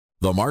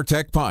The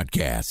MarTech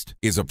Podcast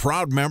is a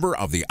proud member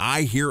of the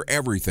I Hear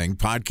Everything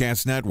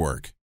Podcast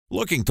Network.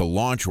 Looking to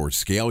launch or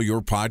scale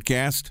your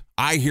podcast?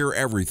 I Hear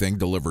Everything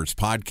delivers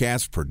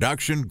podcast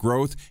production,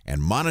 growth,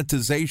 and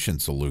monetization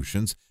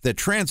solutions that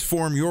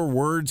transform your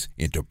words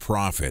into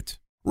profit.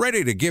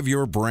 Ready to give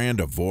your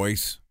brand a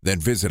voice? Then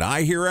visit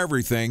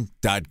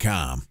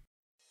iheareverything.com.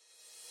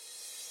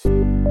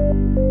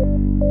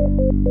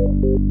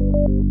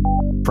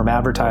 From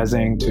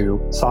advertising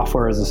to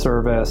software as a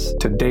service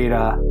to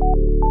data.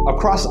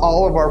 Across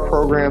all of our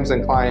programs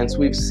and clients,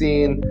 we've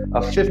seen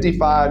a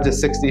 55 to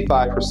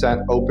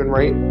 65% open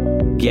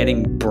rate.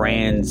 Getting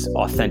brands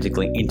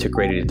authentically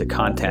integrated into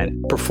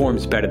content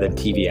performs better than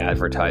TV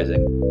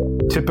advertising.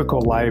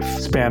 Typical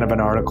lifespan of an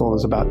article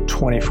is about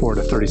 24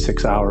 to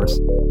 36 hours.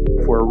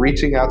 If we're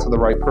reaching out to the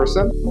right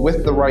person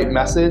with the right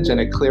message and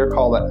a clear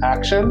call to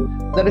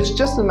action, then it's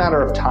just a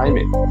matter of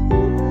timing.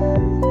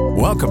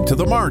 Welcome to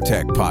the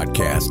MarTech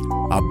Podcast,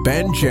 a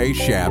Ben J.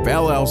 Schaap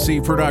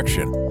LLC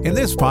production. In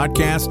this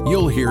podcast,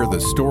 you'll hear the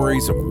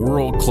stories of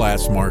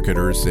world-class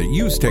marketers that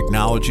use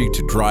technology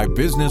to drive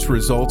business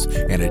results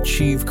and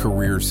achieve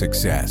career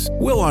success.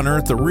 We'll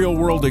unearth the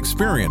real-world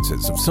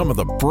experiences of some of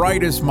the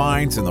brightest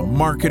minds in the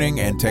marketing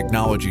and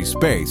technology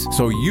space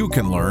so you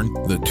can learn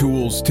the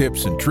tools,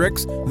 tips, and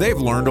tricks they've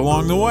learned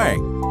along the way.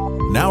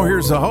 Now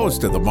here's the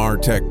host of the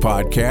MarTech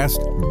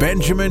Podcast,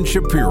 Benjamin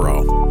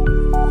Shapiro.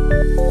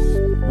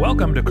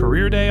 Welcome to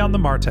Career Day on the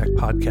MarTech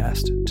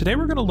Podcast. Today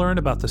we're going to learn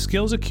about the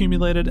skills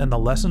accumulated and the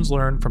lessons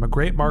learned from a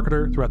great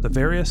marketer throughout the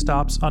various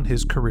stops on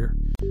his career.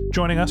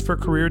 Joining us for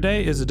Career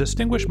Day is a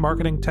distinguished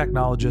marketing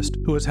technologist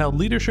who has held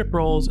leadership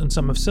roles in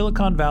some of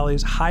Silicon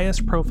Valley's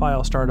highest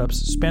profile startups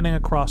spanning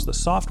across the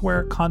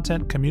software,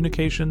 content,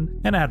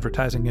 communication, and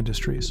advertising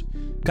industries.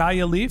 Guy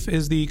Yalif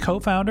is the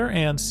co-founder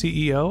and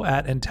CEO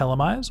at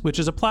Intellimize, which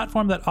is a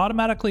platform that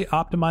automatically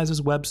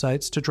optimizes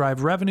websites to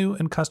drive revenue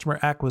and customer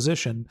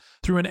acquisition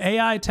through an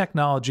AI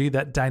technology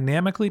that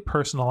dynamically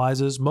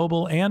personalizes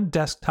mobile and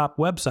desktop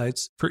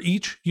websites for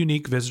each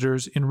unique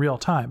visitors in real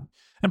time.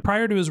 And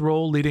prior to his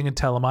role leading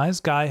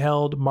Intellimize, Guy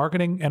held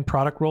marketing and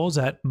product roles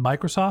at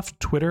Microsoft,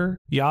 Twitter,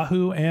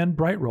 Yahoo, and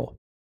Brightroll.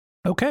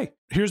 Okay,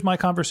 here's my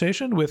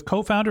conversation with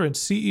co-founder and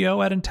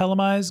CEO at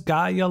Intellimize,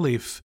 Guy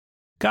Yalif.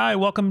 Guy,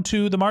 welcome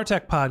to the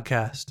MarTech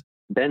Podcast.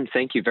 Ben,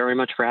 thank you very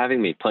much for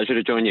having me. Pleasure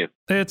to join you.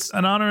 It's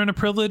an honor and a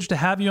privilege to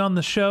have you on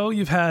the show.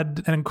 You've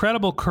had an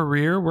incredible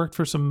career, worked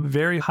for some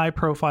very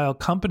high-profile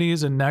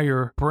companies, and now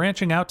you're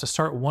branching out to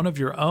start one of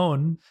your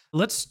own.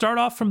 Let's start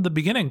off from the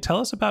beginning. Tell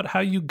us about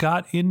how you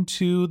got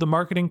into the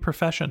marketing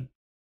profession.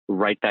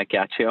 Right back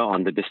at you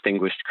on the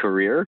distinguished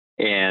career.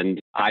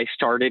 And I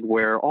started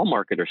where all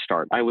marketers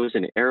start. I was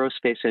an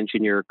aerospace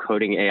engineer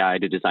coding AI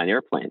to design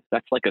airplanes.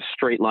 That's like a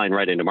straight line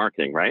right into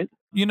marketing, right?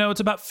 You know, it's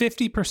about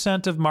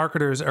 50% of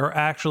marketers are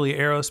actually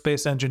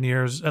aerospace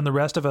engineers, and the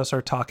rest of us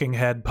are talking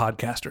head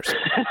podcasters.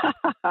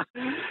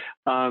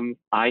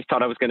 I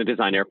thought I was going to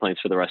design airplanes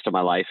for the rest of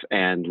my life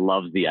and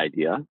loved the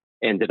idea.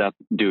 Ended up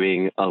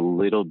doing a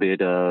little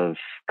bit of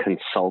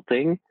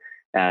consulting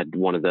at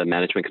one of the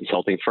management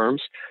consulting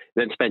firms,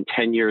 then spent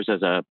 10 years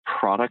as a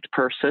product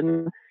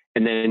person,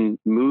 and then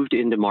moved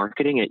into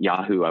marketing at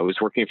Yahoo. I was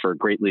working for a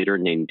great leader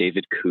named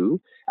David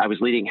Koo. I was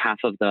leading half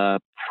of the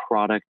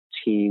product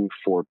team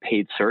for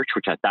paid search,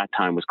 which at that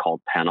time was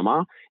called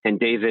Panama. And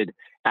David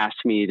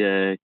asked me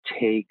to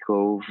take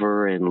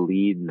over and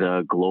lead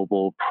the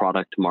global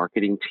product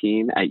marketing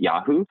team at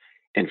Yahoo.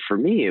 And for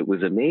me, it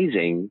was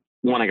amazing.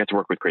 One, I got to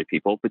work with great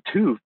people, but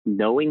two,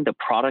 knowing the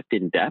product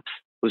in depth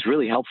was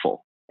really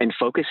helpful. And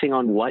focusing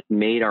on what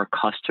made our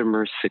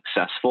customers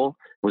successful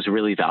was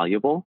really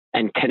valuable.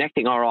 And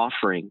connecting our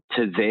offering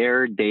to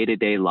their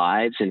day-to-day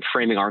lives and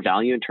framing our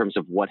value in terms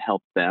of what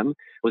helped them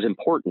was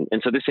important.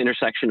 And so this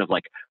intersection of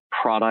like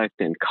product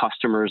and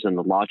customers and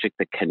the logic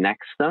that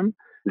connects them,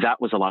 that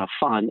was a lot of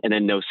fun. And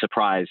then no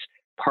surprise,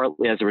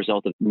 partly as a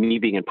result of me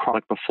being in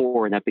product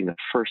before and that being the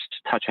first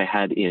touch I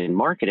had in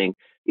marketing,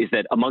 is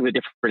that among the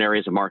different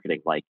areas of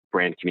marketing, like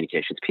brand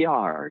communications,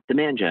 PR,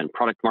 demand gen,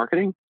 product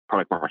marketing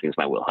is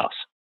my wheelhouse.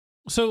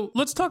 So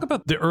let's talk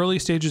about the early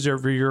stages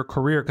of your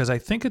career, because I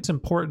think it's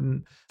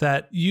important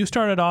that you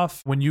started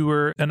off when you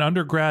were an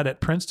undergrad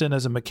at Princeton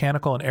as a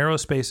mechanical and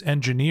aerospace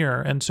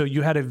engineer. And so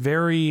you had a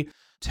very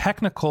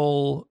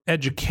technical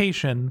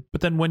education,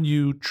 but then when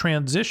you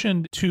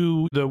transitioned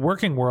to the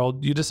working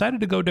world, you decided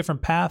to go a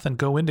different path and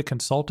go into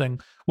consulting.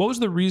 What was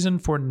the reason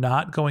for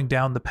not going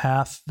down the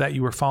path that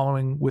you were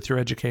following with your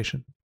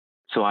education?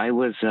 So I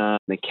was a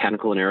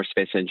mechanical and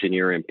aerospace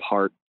engineer in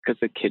part because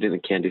the kid in the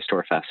candy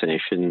store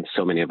fascination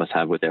so many of us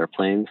have with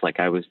airplanes. Like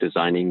I was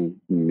designing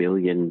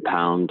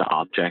million-pound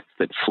objects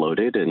that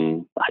floated,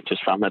 and I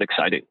just found that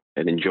exciting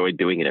and enjoyed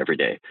doing it every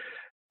day.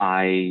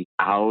 I,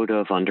 out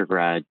of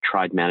undergrad,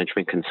 tried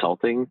management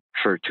consulting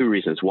for two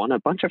reasons. One, a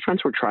bunch of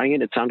friends were trying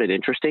it. It sounded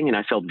interesting, and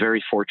I felt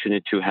very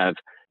fortunate to have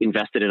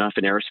invested enough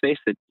in aerospace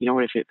that, you know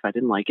what, if I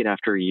didn't like it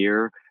after a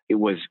year, it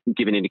was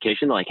given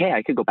indication like, hey,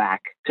 I could go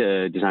back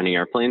to designing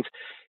airplanes.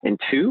 And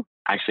two,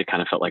 I actually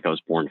kind of felt like I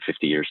was born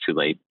 50 years too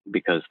late,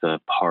 because the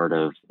part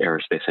of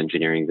aerospace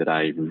engineering that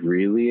I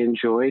really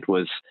enjoyed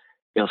was,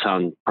 it'll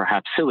sound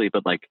perhaps silly,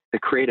 but like the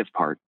creative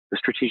part, the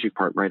strategic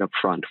part right up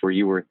front, where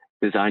you were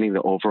designing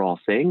the overall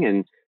thing.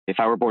 And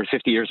if I were born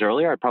 50 years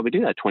earlier, I'd probably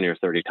do that 20 or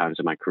 30 times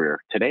in my career.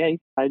 Today,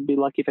 I'd be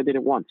lucky if I did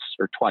it once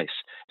or twice.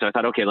 So I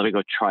thought, okay, let me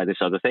go try this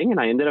other thing. And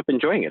I ended up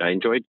enjoying it. I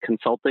enjoyed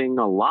consulting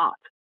a lot.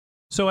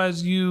 So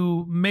as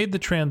you made the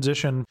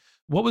transition,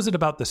 what was it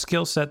about the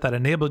skill set that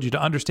enabled you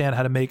to understand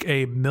how to make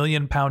a $1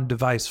 million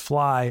device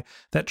fly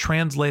that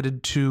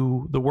translated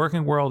to the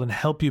working world and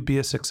help you be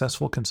a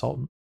successful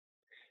consultant?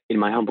 In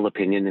my humble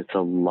opinion, it's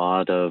a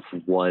lot of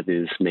what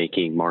is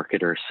making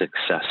marketers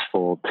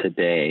successful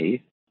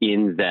today,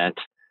 in that,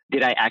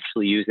 did I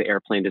actually use the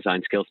airplane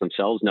design skills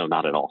themselves? No,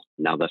 not at all.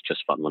 Now that's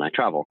just fun when I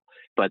travel.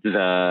 But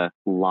the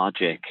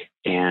logic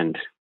and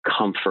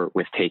comfort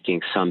with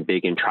taking some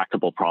big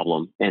intractable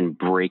problem and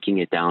breaking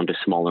it down to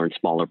smaller and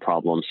smaller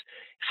problems,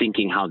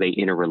 thinking how they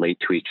interrelate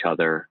to each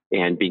other,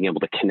 and being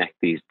able to connect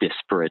these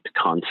disparate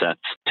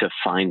concepts to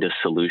find a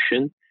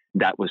solution,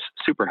 that was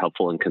super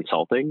helpful in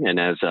consulting.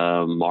 And as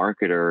a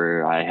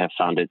marketer, I have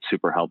found it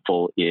super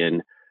helpful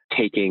in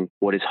taking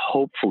what is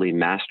hopefully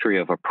mastery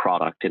of a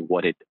product and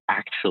what it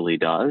actually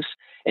does,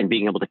 and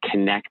being able to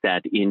connect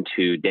that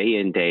into day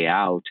in, day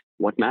out,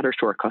 what matters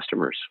to our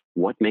customers,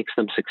 what makes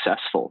them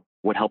successful,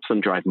 what helps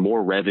them drive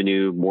more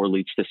revenue, more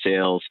leads to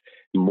sales,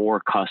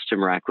 more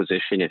customer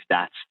acquisition, if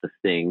that's the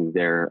thing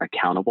they're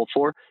accountable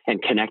for.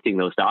 And connecting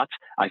those dots,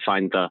 I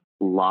find the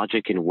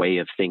logic and way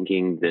of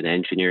thinking that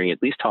engineering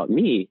at least taught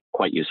me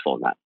quite useful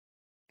in that.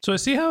 So I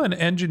see how an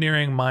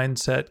engineering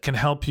mindset can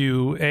help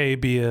you,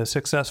 be a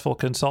successful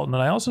consultant.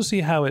 And I also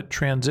see how it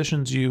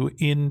transitions you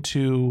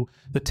into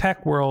the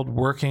tech world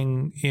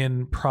working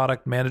in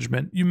product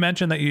management. You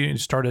mentioned that you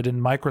started in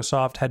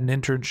Microsoft, had an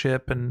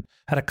internship, and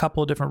had a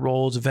couple of different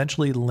roles,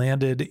 eventually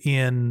landed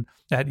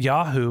at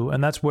Yahoo.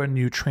 And that's when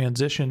you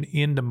transition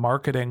into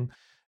marketing.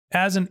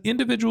 As an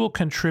individual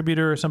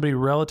contributor, somebody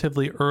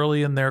relatively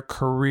early in their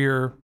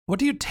career, what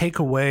do you take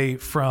away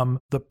from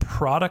the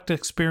product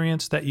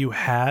experience that you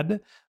had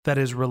that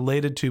is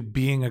related to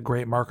being a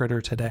great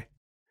marketer today?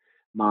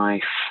 My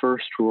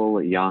first role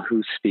at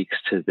Yahoo speaks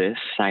to this.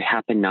 I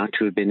happen not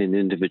to have been an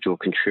individual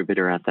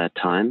contributor at that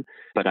time,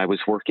 but I was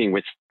working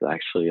with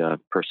actually a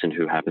person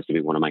who happens to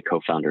be one of my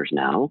co-founders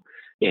now.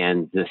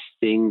 And the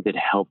thing that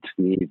helped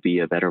me be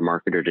a better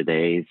marketer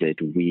today that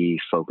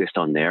we focused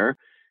on there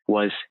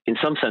was, in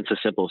some sense, as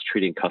simple as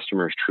treating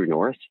customers true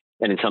north.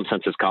 And in some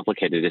sense, as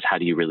complicated as how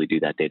do you really do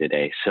that day to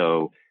day.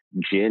 So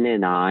Jen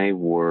and I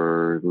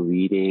were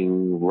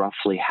leading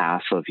roughly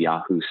half of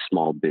Yahoo's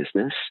small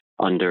business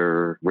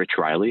under Rich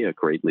Riley, a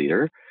great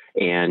leader.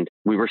 And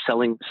we were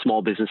selling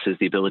small businesses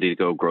the ability to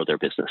go grow their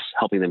business,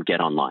 helping them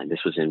get online.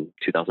 This was in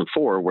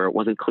 2004, where it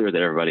wasn't clear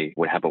that everybody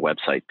would have a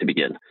website to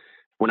begin.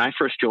 When I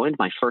first joined,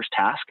 my first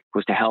task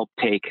was to help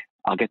take,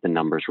 I'll get the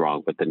numbers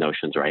wrong, but the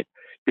notion's right,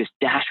 this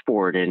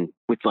dashboard and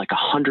with like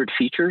 100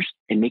 features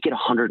and make it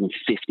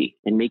 150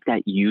 and make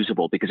that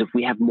usable, because if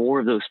we have more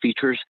of those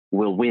features,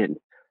 we'll win.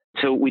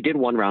 So we did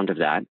one round of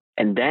that,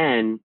 and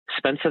then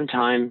spent some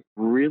time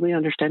really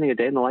understanding a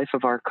day in the life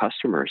of our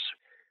customers.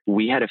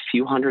 We had a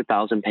few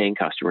 100,000 paying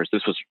customers.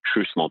 This was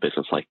true small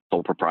business, like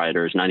sole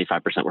proprietors.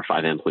 95% were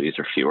 5 employees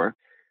or fewer.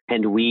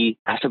 And we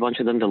asked a bunch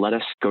of them to let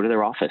us go to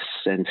their office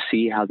and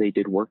see how they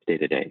did work day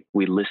to day.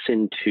 We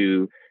listened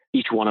to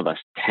each one of us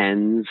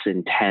tens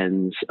and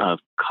tens of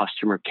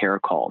customer care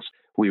calls.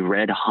 We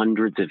read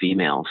hundreds of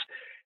emails.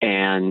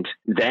 And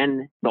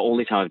then the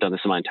only time I've done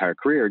this in my entire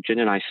career, Jen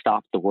and I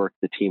stopped the work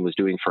the team was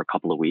doing for a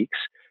couple of weeks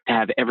to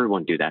have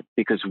everyone do that,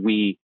 because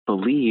we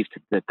believed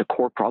that the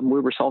core problem we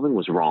were solving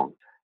was wrong.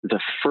 The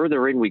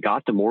further in we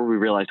got, the more we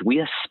realized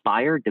we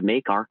aspired to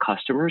make our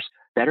customers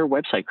better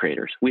website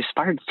creators. We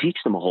aspired to teach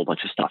them a whole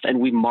bunch of stuff, and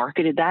we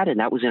marketed that, and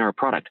that was in our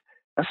product.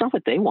 That's not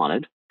what they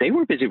wanted. They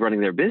were busy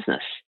running their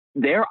business.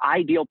 Their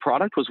ideal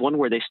product was one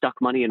where they stuck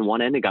money in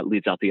one end and got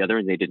leads out the other,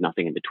 and they did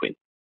nothing in between.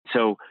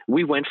 So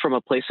we went from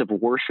a place of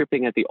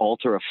worshiping at the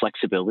altar of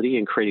flexibility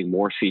and creating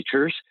more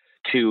features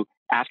to,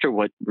 after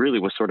what really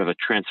was sort of a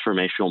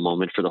transformational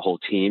moment for the whole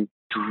team,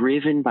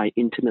 driven by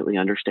intimately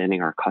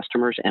understanding our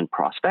customers and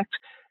prospects,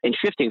 and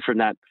shifting from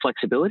that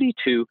flexibility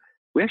to,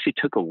 we actually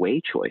took away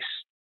choice.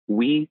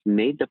 We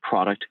made the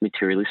product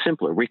materially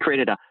simpler. We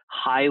created a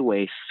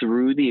highway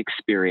through the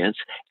experience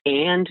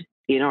and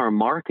in our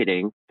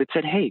marketing that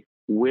said, hey,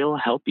 we'll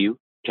help you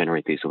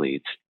generate these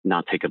leads,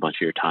 not take a bunch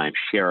of your time,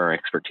 share our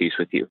expertise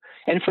with you.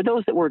 And for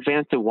those that were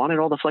advanced and wanted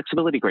all the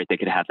flexibility, great, they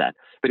could have that.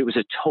 But it was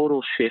a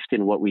total shift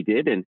in what we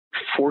did. And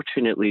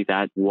fortunately,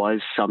 that was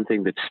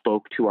something that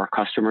spoke to our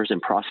customers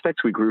and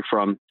prospects. We grew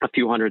from a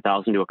few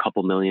 100,000 to a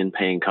couple million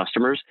paying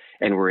customers,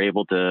 and we're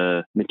able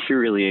to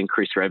materially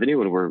increase revenue.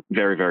 And we're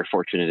very, very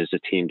fortunate as a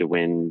team to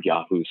win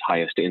Yahoo's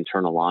highest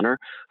internal honor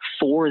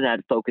for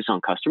that focus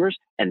on customers.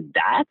 And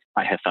that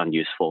I have found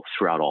useful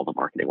throughout all the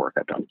marketing work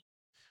I've done.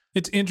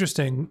 It's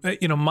interesting.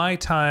 My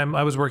time,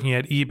 I was working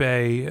at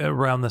eBay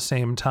around the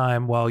same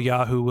time while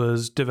Yahoo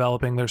was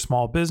developing their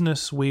small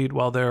business suite,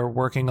 while they're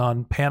working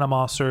on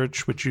Panama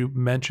Search, which you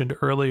mentioned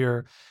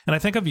earlier. And I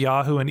think of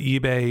Yahoo and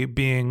eBay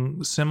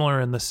being similar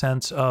in the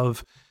sense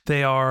of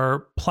they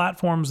are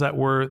platforms that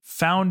were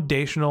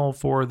foundational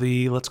for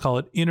the, let's call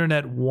it,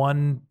 Internet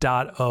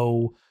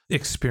 1.0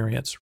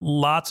 experience.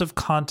 Lots of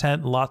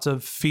content, lots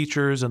of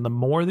features, and the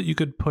more that you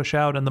could push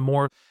out and the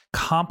more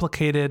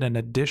complicated and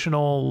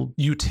additional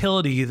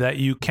utility that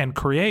you can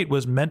create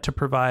was meant to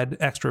provide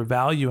extra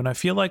value. And I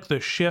feel like the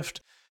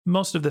shift,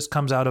 most of this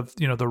comes out of,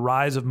 the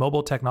rise of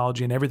mobile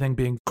technology and everything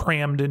being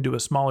crammed into a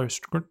smaller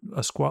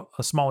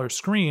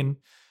screen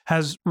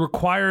has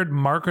required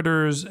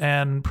marketers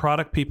and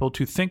product people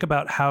to think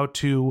about how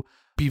to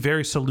be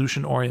very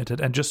solution oriented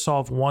and just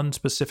solve one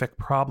specific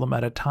problem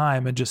at a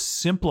time and just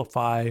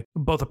simplify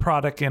both a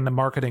product and the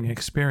marketing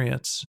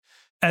experience.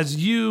 As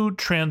you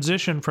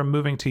transition from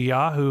moving to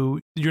Yahoo,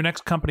 your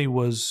next company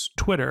was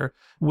Twitter,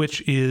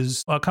 which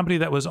is a company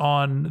that was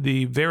on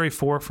the very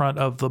forefront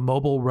of the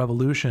mobile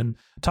revolution.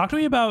 Talk to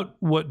me about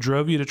what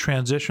drove you to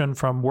transition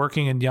from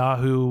working in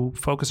Yahoo,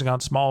 focusing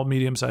on small,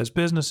 medium-sized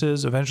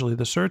businesses, eventually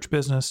the search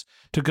business,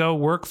 to go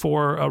work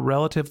for a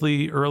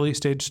relatively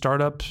early-stage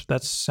startup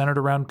that's centered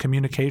around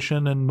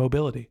communication and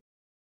mobility.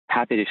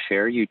 Happy to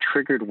share. You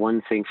triggered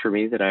one thing for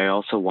me that I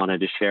also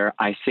wanted to share.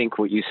 I think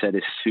what you said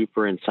is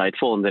super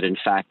insightful, and that in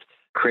fact,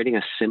 creating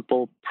a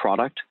simple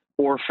product,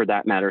 or for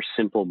that matter,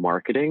 simple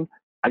marketing,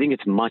 I think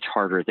it's much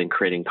harder than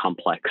creating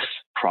complex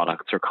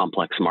products or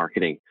complex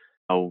marketing.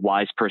 A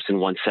wise person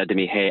once said to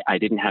me, "Hey, I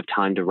didn't have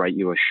time to write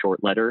you a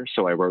short letter,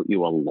 so I wrote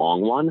you a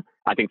long one."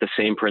 I think the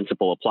same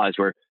principle applies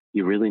where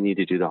you really need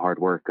to do the hard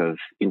work of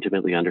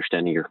intimately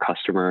understanding your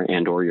customer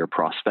and or your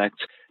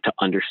prospects to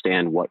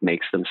understand what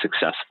makes them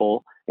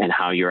successful and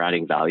how you're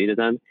adding value to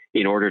them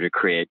in order to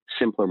create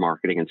simpler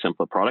marketing and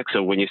simpler products.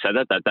 So when you said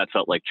that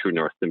felt like true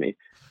north to me.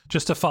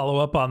 Just to follow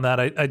up on that,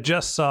 I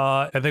just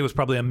saw, I think it was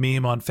probably a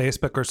meme on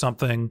Facebook or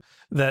something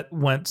that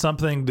went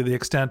something to the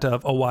extent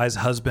of "a wise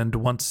husband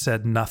once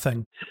said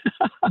nothing,"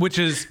 which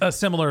is a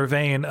similar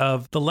vein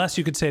of the less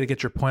you could say to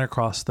get your point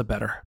across, the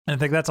better. And I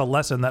think that's a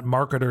lesson that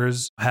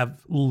marketers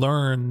have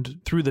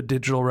learned through the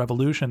digital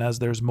revolution as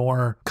there's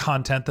more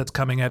content that's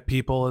coming at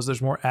people, as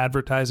there's more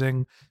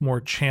advertising, more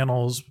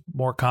channels,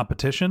 more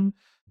competition.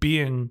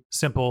 Being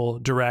simple,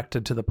 direct,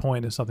 and to the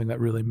point is something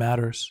that really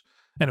matters.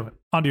 Anyway,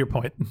 on to your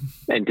point.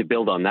 And to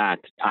build on that,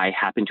 I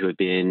happen to have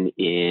been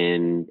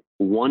in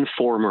one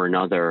form or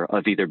another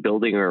of either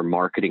building or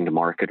marketing to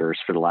marketers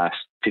for the last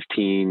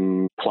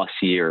 15 plus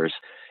years.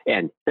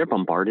 And they're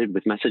bombarded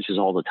with messages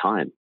all the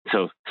time.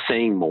 So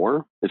saying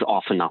more is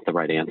often not the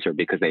right answer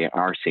because they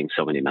are seeing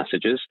so many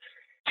messages.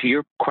 To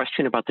your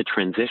question about the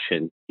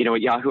transition,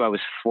 at Yahoo, I was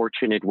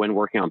fortunate when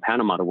working on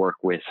Panama to work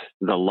with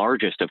the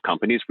largest of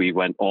companies. We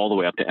went all the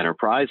way up to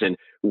enterprise and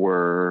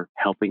were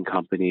helping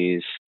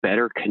companies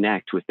better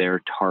connect with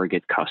their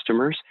target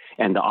customers.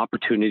 And the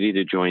opportunity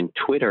to join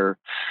Twitter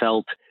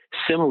felt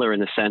similar in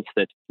the sense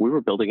that we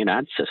were building an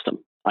ad system.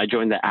 I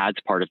joined the ads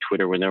part of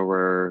Twitter when there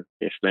were,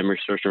 if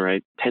memory serves me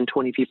right, 10,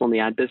 20 people in the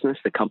ad business.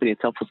 The company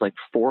itself was like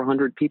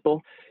 400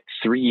 people.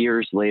 3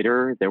 years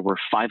later, there were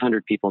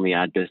 500 people in the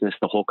ad business.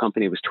 The whole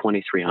company was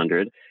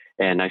 2,300.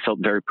 And I felt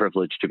very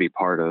privileged to be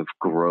part of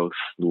growth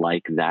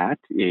like that.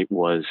 It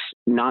was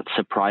not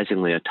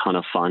surprisingly a ton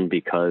of fun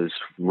because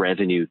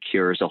revenue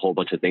cures a whole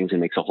bunch of things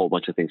and makes a whole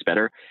bunch of things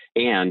better.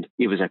 And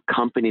it was a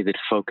company that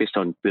focused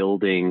on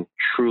building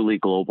truly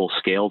global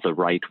scale the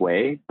right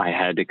way. I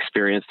had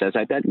experienced, as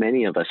I bet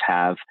many of us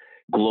have,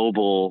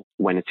 global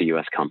when it's a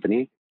US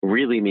company,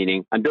 really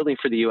meaning I'm building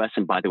for the US.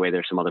 And by the way,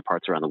 there's some other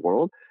parts around the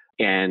world.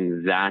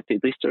 And that,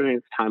 at least during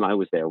the time I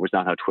was there, was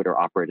not how Twitter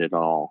operated at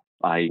all.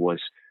 I was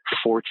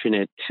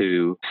fortunate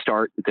to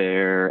start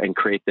there and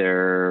create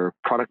their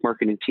product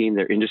marketing team,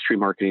 their industry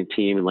marketing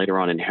team, and later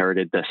on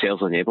inherited the sales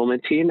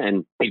enablement team.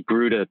 And it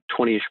grew to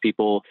 20-ish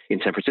people in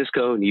San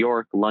Francisco, New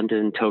York,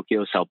 London,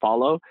 Tokyo, Sao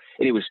Paulo.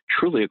 And it was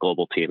truly a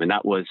global team. And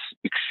that was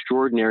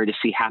extraordinary to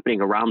see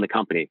happening around the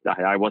company.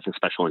 I wasn't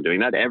special in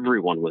doing that.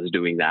 Everyone was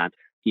doing that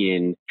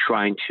in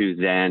trying to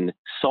then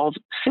solve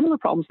similar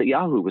problems that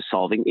Yahoo was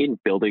solving in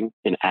building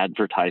an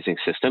advertising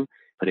system.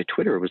 But at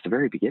Twitter, it was the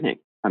very beginning.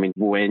 I mean,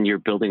 when you're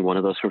building one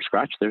of those from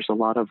scratch, there's a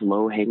lot of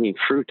low-hanging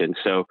fruit. And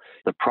so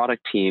the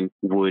product team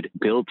would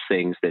build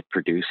things that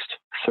produced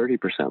 30%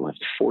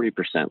 lift, 40%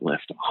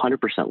 lift,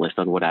 100% lift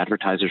on what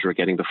advertisers were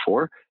getting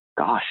before.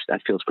 Gosh,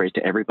 that feels great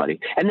to everybody.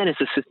 And then as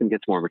the system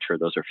gets more mature,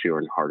 those are fewer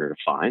and harder to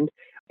find.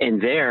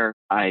 And there,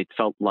 I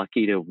felt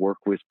lucky to work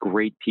with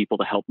great people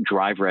to help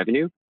drive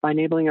revenue by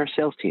enabling our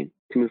sales team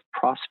to move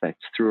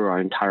prospects through our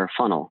entire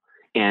funnel.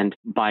 And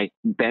by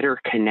better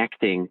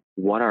connecting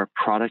what our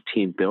product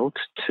team built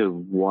to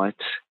what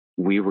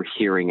we were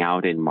hearing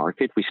out in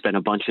market, we spent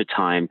a bunch of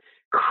time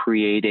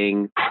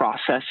creating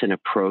process and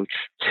approach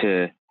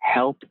to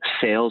help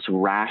sales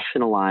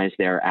rationalize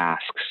their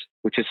asks,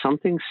 which is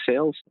something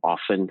sales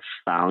often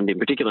found, in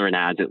particular in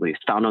ads at least,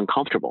 found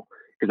uncomfortable.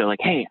 because they're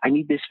like, hey, I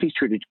need this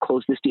feature to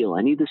close this deal.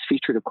 I need this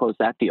feature to close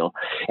that deal.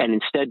 And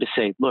instead to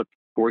say, look,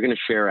 we're going to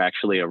share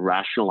actually a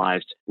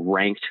rationalized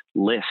ranked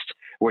list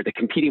where the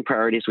competing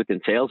priorities within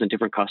sales and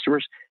different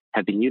customers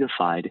have been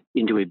unified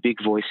into a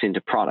big voice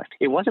into product.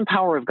 It wasn't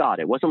power of God.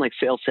 It wasn't like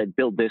sales said,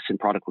 build this and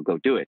product will go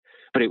do it.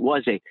 But it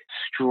was a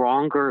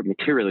stronger,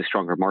 materially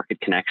stronger market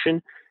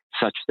connection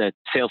such that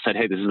sales said,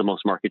 hey, this is the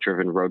most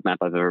market-driven roadmap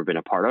I've ever been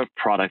a part of.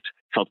 Product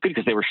felt good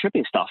because they were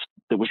shipping stuff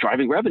that was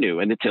driving revenue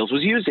and that sales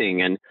was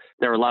using. And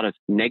there are a lot of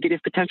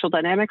negative potential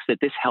dynamics that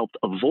this helped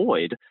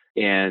avoid.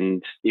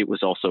 And it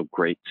was also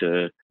great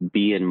to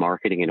be in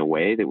marketing in a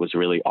way that was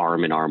really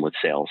arm in arm with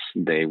sales.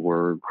 They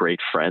were great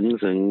friends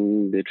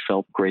and it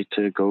felt great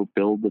to go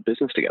build the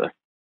business together.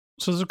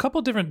 So there's a couple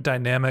different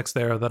dynamics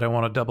there that I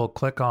want to double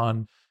click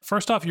on.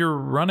 First off, you're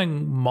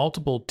running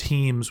multiple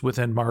teams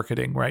within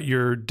marketing, right?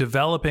 You're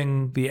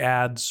developing the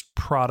ads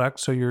product,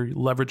 so you're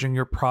leveraging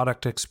your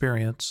product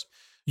experience.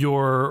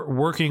 You're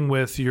working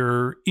with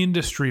your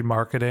industry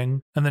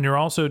marketing, and then you're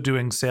also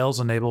doing sales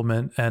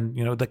enablement and,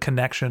 the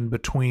connection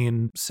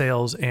between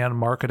sales and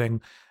marketing.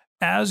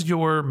 As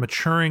you're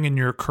maturing in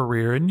your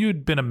career, and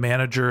you'd been a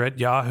manager at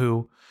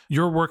Yahoo,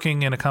 you're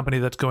working in a company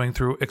that's going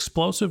through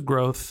explosive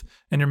growth,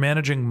 and you're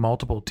managing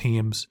multiple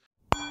teams.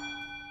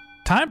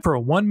 Time for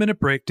a 1-minute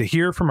break to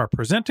hear from our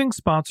presenting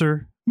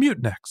sponsor,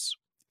 Mutinex.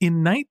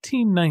 In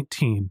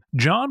 1919,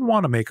 John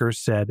Wanamaker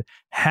said,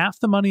 "Half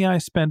the money I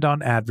spend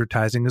on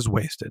advertising is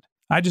wasted.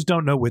 I just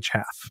don't know which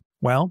half."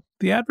 Well,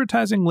 the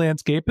advertising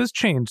landscape has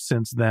changed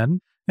since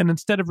then, and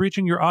instead of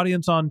reaching your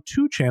audience on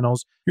 2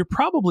 channels, you're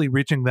probably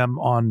reaching them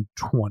on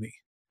 20.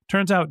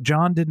 Turns out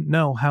John didn't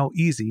know how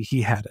easy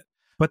he had it.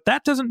 But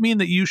that doesn't mean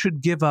that you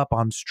should give up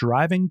on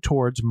striving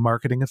towards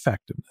marketing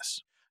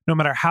effectiveness. No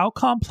matter how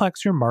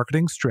complex your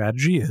marketing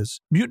strategy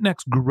is,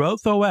 Mutinex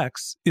Growth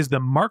OX is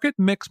the market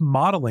mix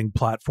modeling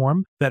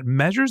platform that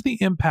measures the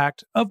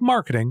impact of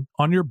marketing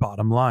on your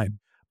bottom line.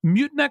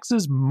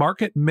 Mutinex's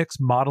market mix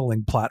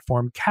modeling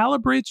platform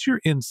calibrates your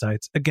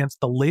insights against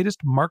the latest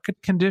market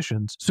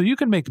conditions so you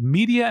can make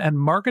media and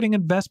marketing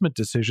investment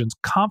decisions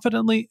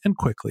confidently and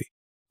quickly.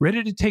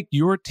 Ready to take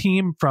your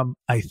team from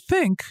I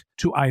think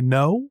to I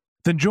know?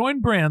 Then join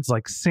brands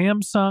like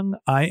Samsung,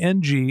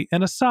 ING,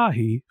 and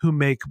Asahi who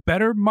make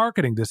better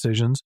marketing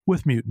decisions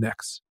with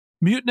Mutinex.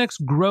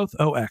 Mutinex Growth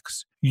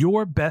OX.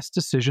 Your best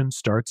decision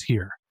starts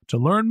here. To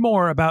learn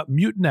more about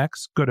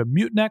Mutinex, go to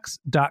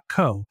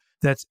mutinex.co.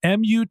 That's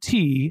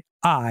MUTINEX.co.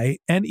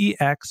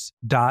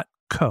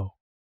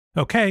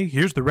 Okay,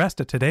 here's the rest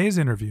of today's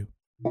interview.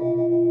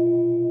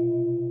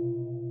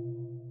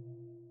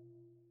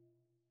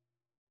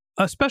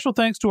 A special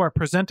thanks to our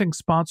presenting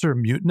sponsor,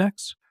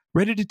 Mutinex.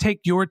 Ready to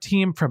take your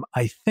team from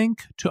I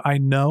think to I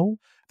know?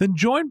 Then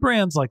join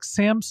brands like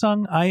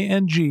Samsung,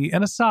 ING,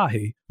 and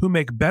Asahi who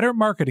make better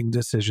marketing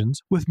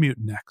decisions with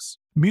Mutinex.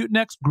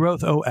 Mutinex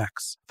Growth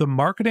OX, the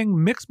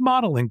marketing mix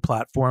modeling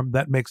platform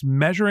that makes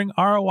measuring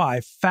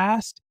ROI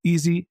fast,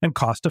 easy, and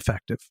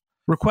cost-effective.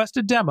 Request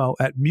a demo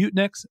at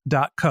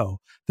mutinex.co.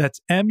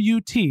 That's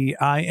MUTINEX.co.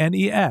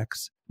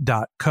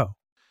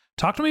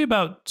 Talk to me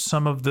about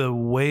some of the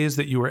ways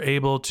that you were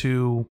able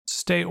to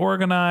stay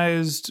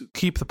organized,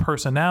 keep the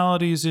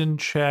personalities in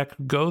check,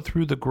 go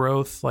through the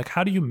growth. Like,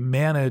 how do you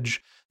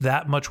manage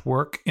that much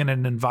work in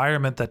an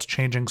environment that's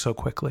changing so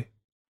quickly?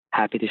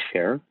 Happy to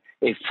share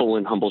a full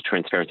and humble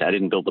transparency. I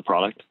didn't build the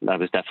product. I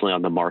was definitely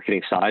on the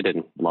marketing side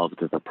and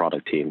loved the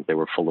product team. They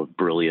were full of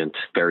brilliant,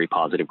 very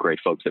positive, great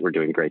folks that were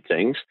doing great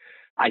things.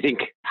 I think,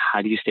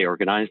 how do you stay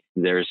organized?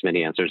 There's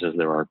many answers as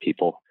there are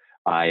people.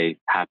 I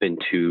happen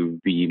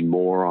to be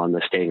more on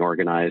the staying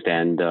organized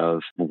end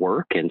of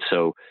work, and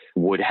so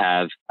would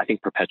have, I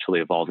think,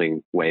 perpetually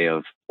evolving way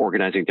of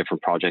organizing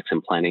different projects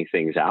and planning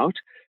things out.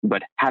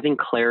 But having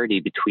clarity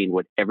between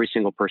what every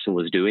single person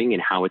was doing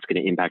and how it's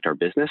going to impact our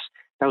business,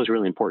 that was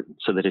really important.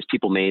 So that as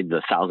people made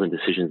the 1,000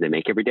 decisions they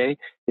make every day,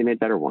 they made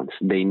better ones.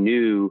 They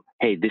knew,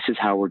 hey, this is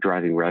how we're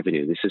driving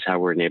revenue. This is how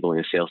we're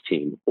enabling a sales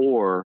team.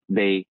 Or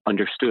they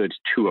understood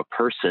to a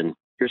person,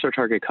 here's our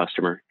target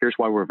customer. Here's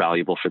why we're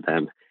valuable for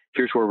them.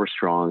 Here's where we're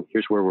strong.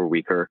 Here's where we're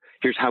weaker.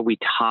 Here's how we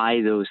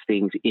tie those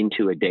things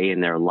into a day in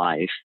their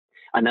life.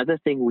 Another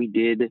thing we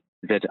did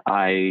that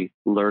I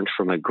learned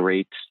from a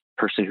great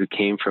person who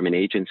came from an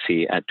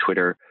agency at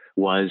Twitter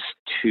was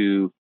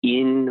to,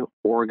 in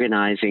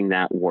organizing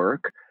that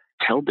work,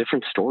 tell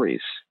different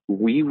stories.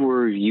 We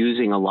were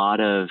using a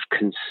lot of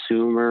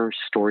consumer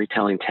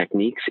storytelling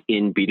techniques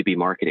in B2B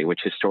marketing,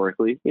 which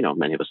historically,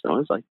 many of us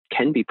know,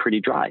 can be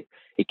pretty dry.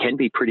 It can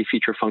be pretty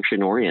feature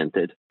function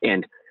oriented.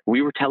 And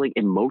we were telling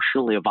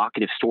emotionally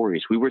evocative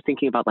stories. We were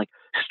thinking about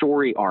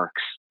story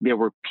arcs. There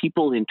were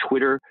people in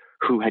Twitter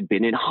who had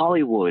been in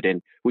Hollywood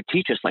and would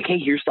teach us hey,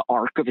 here's the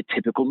arc of a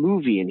typical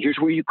movie and here's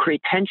where you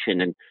create tension.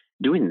 And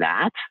doing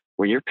that,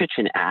 when you're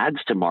pitching ads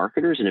to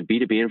marketers in a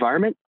B2B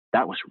environment,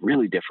 that was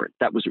really different.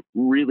 That was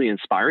really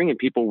inspiring and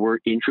people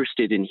were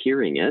interested in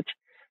hearing it.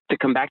 To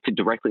come back to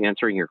directly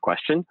answering your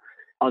question,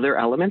 other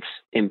elements,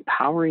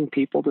 empowering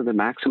people to the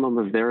maximum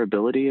of their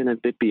ability and a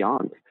bit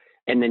beyond.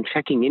 and then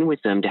checking in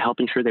with them to help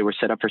ensure they were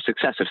set up for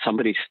success. If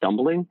somebody's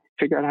stumbling,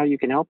 figure out how you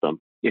can help them.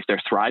 If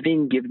they're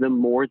thriving, give them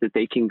more that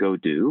they can go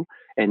do,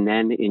 and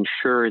then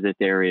ensure that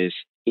there is,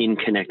 in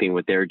connecting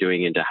what they're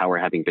doing into how we're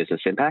having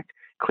business impact,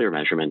 clear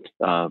measurement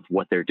of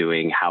what they're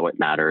doing, how it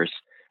matters.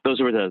 Those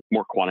were the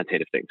more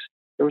quantitative things.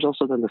 There was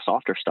also then the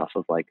softer stuff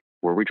of like,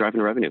 were we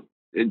driving revenue?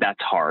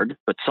 That's hard,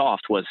 but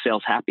soft was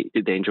sales happy.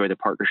 Did they enjoy the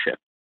partnership?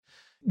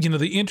 You know,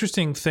 the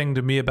interesting thing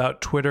to me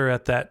about Twitter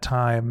at that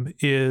time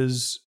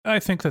is, I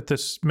think that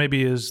this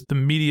maybe is the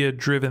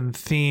media-driven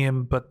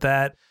theme, but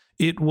that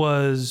it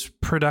was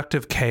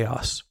productive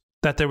chaos,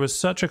 that there was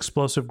such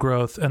explosive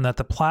growth and that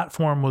the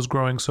platform was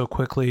growing so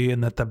quickly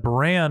and that the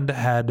brand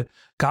had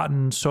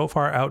gotten so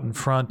far out in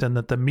front and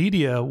that the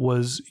media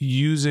was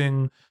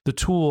using the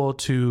tool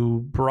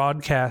to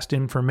broadcast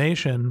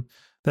information,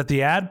 that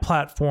the ad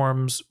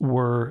platforms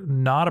were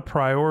not a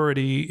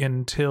priority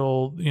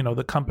until, you know,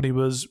 the company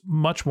was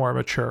much more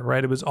mature,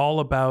 right? It was all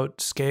about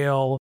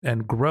scale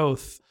and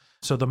growth.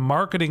 So the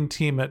marketing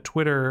team at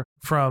Twitter,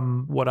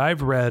 from what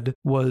I've read,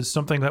 was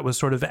something that was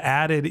sort of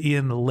added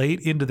in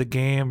late into the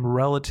game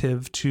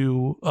relative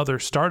to other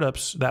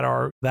startups that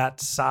are that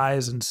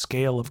size and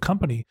scale of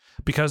company,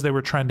 because they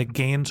were trying to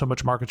gain so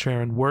much market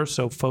share and were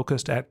so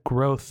focused at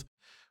growth.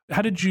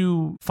 How did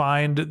you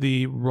find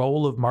the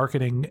role of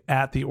marketing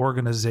at the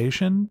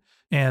organization?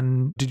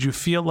 And did you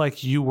feel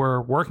like you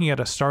were working at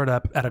a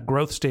startup at a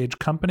growth stage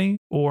company,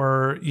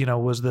 or, you know,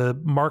 was the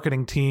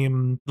marketing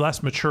team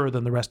less mature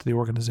than the rest of the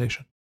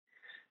organization?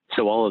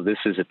 So all of this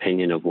is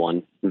opinion of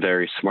one.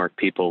 Very smart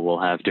people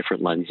will have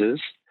different lenses.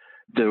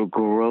 The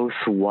growth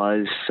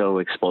was so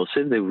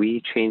explosive that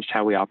we changed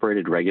how we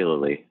operated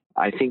regularly.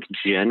 I think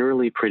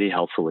generally pretty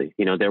healthfully.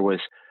 You know, there was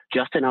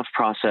just enough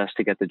process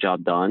to get the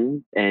job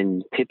done,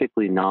 and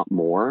typically not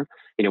more.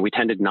 You know, we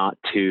tended not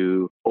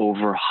to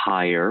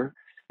overhire.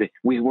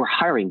 We were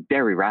hiring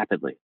very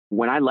rapidly.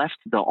 When I left,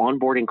 the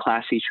onboarding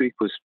class each week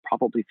was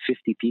probably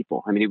 50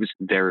 people. I mean, it was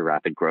very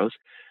rapid growth.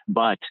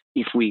 But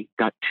if we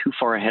got too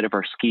far ahead of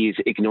our skis,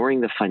 ignoring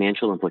the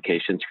financial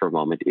implications for a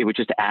moment, it would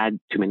just add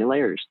too many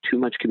layers, too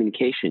much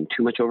communication,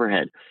 too much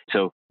overhead.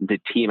 So the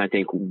team, I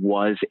think,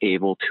 was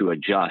able to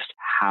adjust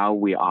how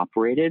we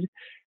operated.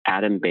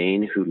 Adam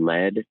Bain, who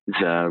led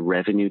the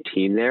revenue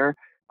team there,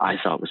 I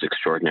thought was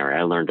extraordinary.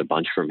 I learned a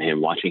bunch from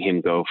him, watching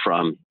him go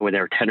from when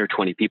there were 10 or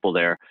 20 people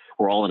there,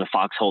 we're all in a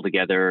foxhole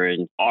together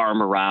and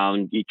arm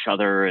around each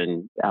other,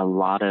 and a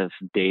lot of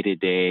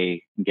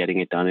day-to-day getting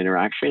it done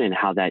interaction, and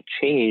how that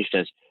changed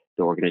as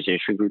the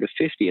organization grew to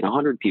 50 and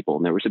 100 people,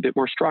 and there was a bit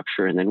more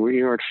structure. And then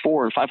we were at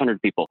 400 and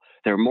 500 people.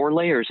 There were more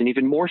layers and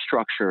even more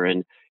structure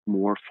and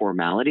more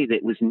formality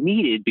that was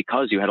needed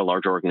because you had a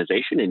larger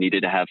organization and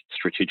needed to have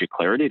strategic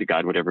clarity to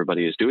guide what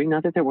everybody is doing.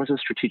 Not that there wasn't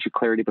strategic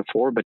clarity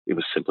before, but it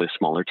was simply a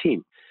smaller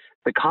team.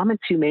 The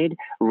comments you made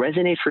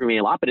resonate for me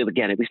a lot, but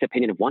again, at least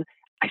opinion of one,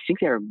 I think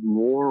they're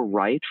more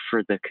right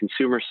for the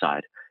consumer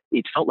side.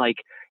 It felt like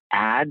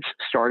ads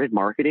started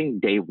marketing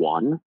day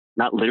one.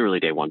 Not literally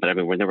day one, but I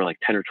mean, when there were like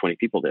 10 or 20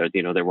 people there,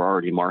 you know, there were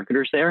already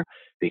marketers there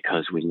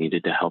because we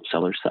needed to help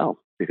sellers sell,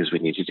 because we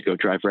needed to go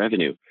drive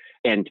revenue.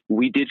 And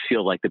we did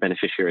feel like the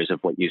beneficiaries of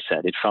what you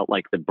said. It felt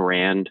like the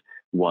brand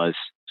was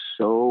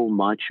so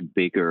much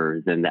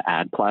bigger than the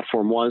ad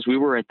platform was. We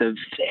were at the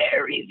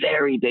very,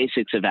 very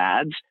basics of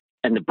ads,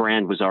 and the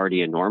brand was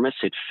already enormous.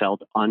 It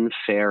felt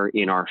unfair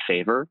in our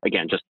favor.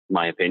 Again, just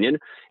my opinion.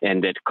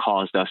 And it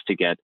caused us to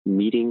get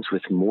meetings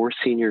with more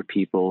senior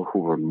people who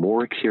were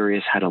more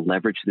curious how to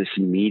leverage this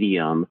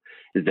medium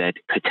that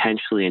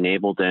potentially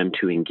enabled them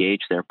to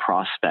engage their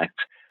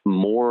prospects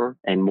more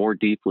and more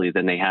deeply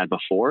than they had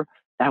before.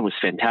 That was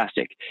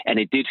fantastic. And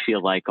it did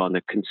feel like on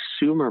the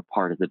consumer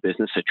part of the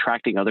business,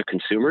 attracting other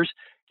consumers,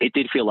 it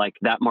did feel like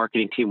that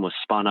marketing team was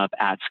spun up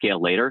at scale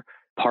later.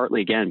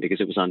 Partly, again, because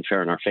it was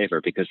unfair in our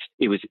favor, because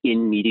it was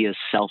in media's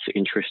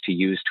self-interest to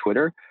use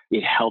Twitter.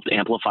 It helped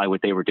amplify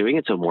what they were doing,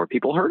 and so more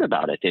people heard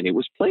about it, and it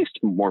was placed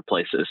more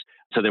places.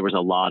 So there was a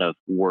lot of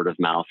word of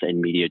mouth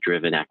and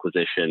media-driven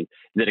acquisition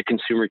that a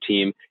consumer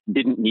team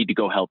didn't need to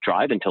go help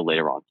drive until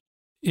later on.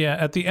 Yeah,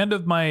 at the end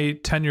of my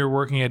tenure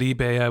working at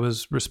eBay, I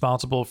was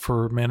responsible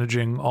for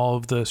managing all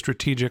of the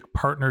strategic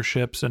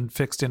partnerships and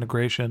fixed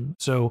integration.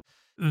 So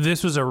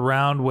this was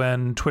around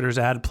when Twitter's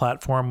ad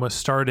platform was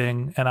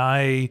starting, and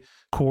I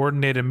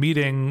coordinated a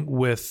meeting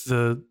with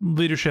the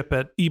leadership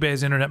at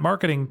eBay's internet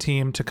marketing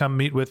team to come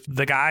meet with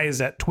the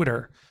guys at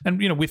Twitter.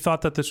 And, you know, we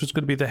thought that this was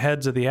going to be the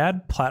heads of the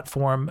ad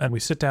platform, and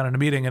we sit down in a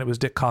meeting, and it was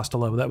Dick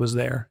Costello that was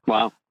there.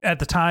 Wow. At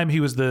the time, he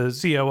was the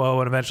COO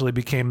and eventually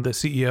became the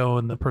CEO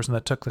and the person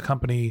that took the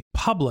company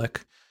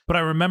public. But I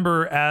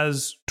remember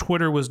as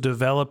Twitter was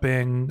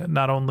developing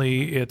not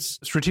only its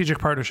strategic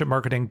partnership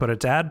marketing, but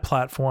its ad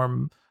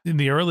platform, in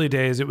the early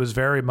days, it was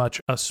very much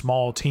a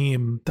small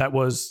team that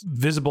was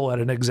visible at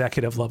an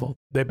executive level.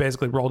 They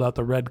basically rolled out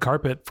the red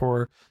carpet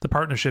for the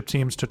partnership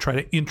teams to try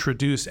to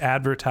introduce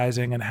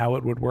advertising and how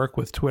it would work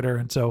with Twitter.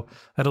 And so I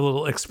had a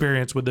little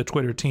experience with the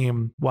Twitter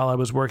team while I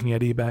was working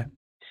at eBay.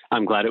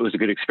 I'm glad it was a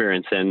good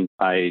experience. And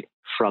I,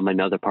 from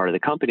another part of the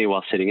company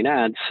while sitting in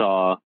ads,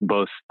 saw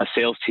both a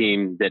sales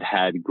team that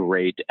had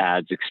great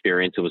ads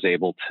experience and was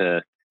able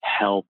to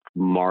help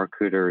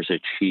marketers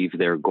achieve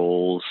their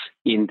goals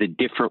in the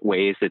different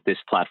ways that this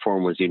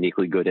platform was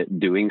uniquely good at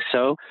doing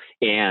so,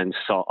 and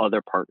saw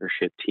other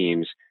partnership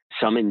teams,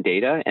 some in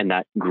data, and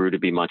that grew to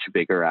be much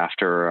bigger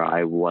after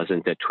I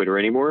wasn't at Twitter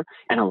anymore,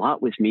 and a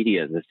lot with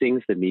media. The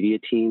things the media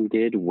team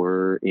did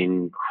were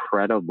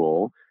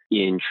incredible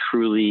in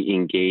truly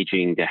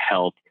engaging to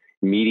help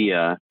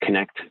media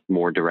connect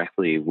more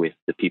directly with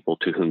the people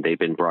to whom they've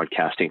been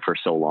broadcasting for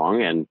so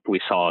long. And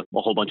we saw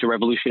a whole bunch of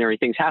revolutionary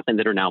things happen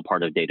that are now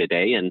part of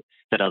day-to-day and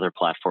that other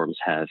platforms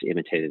have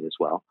imitated as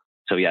well.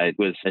 So yeah, it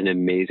was an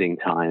amazing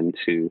time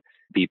to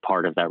be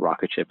part of that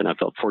rocket ship, and I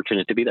felt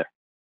fortunate to be there.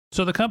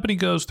 So the company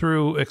goes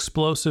through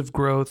explosive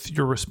growth.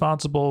 You're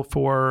responsible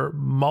for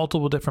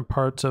multiple different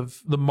parts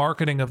of the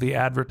marketing of the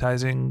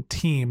advertising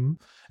team.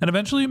 And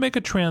eventually you make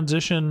a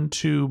transition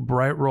to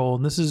BrightRoll.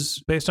 And this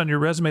is based on your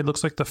resume. It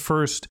looks like the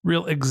first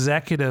real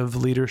executive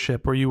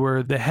leadership where you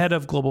were the head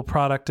of global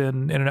product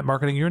and internet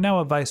marketing. You're now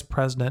a vice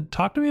president.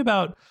 Talk to me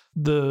about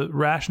the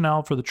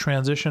rationale for the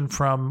transition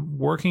from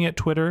working at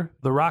Twitter,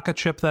 the rocket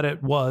ship that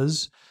it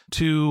was,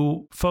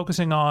 to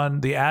focusing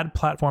on the ad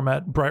platform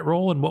at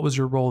BrightRoll, and what was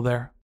your role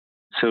there?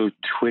 So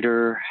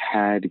Twitter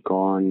had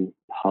gone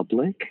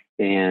public,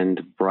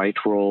 and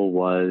BrightRoll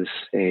was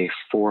a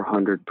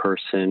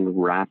 400-person,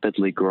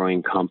 rapidly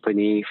growing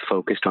company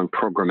focused on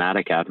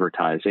programmatic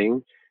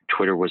advertising.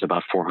 Twitter was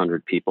about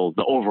 400 people,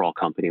 the overall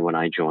company when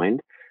I joined.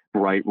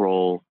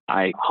 BrightRoll,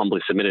 I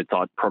humbly submitted,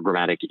 thought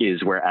programmatic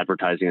is where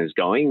advertising is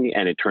going.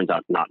 And it turns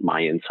out not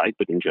my insight,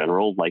 but in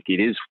general, like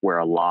it is where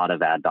a lot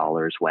of ad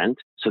dollars went.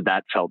 So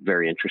that felt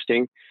very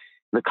interesting.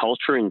 The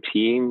culture and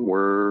team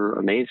were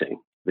amazing.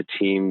 The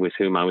team with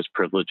whom I was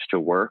privileged to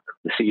work,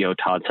 the CEO,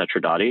 Todd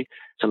Setradati,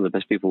 some of the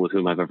best people with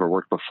whom I've ever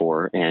worked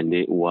before. And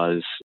it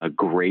was a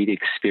great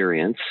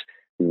experience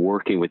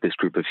working with this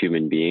group of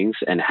human beings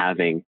and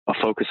having a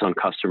focus on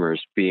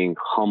customers, being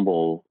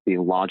humble,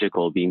 being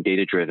logical, being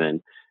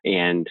data-driven,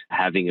 and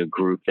having a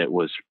group that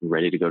was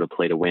ready to go to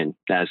play to win,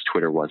 as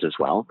Twitter was as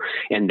well.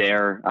 And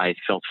there, I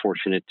felt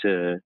fortunate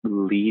to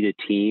lead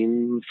a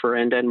team for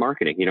end-to-end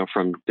marketing,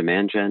 from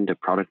demand gen to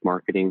product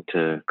marketing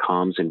to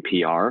comms and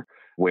PR,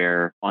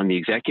 where on the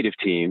executive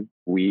team,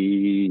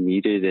 we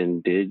needed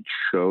and did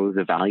show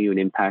the value and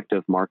impact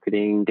of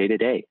marketing day to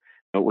day.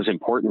 It was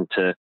important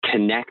to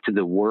connect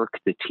the work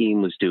the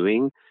team was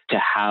doing to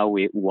how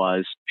it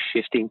was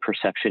shifting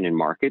perception in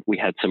market. We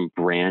had some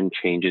brand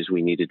changes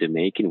we needed to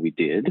make, and we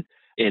did.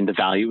 And the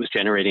value it was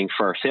generating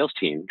for our sales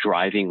team,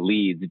 driving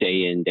leads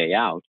day in, day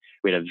out.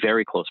 We had a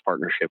very close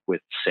partnership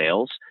with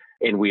sales.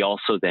 And we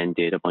also then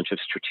did a bunch of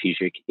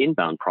strategic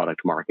inbound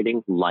product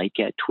marketing. Like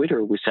at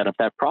Twitter, we set up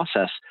that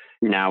process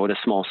now at a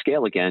small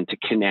scale again to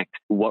connect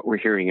what we're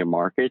hearing in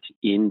market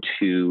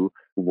into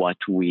what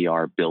we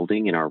are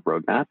building in our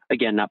roadmap.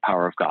 Again, not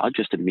power of God,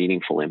 just a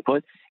meaningful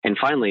input. And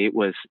finally, it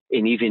was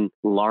an even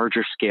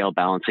larger scale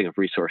balancing of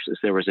resources.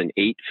 There was an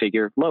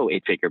low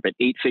eight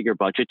figure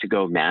budget to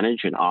go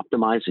manage and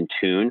optimize and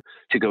tune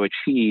to go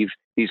achieve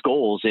these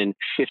goals in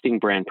shifting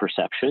brand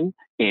perception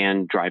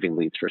and driving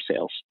leads for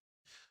sales.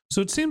 So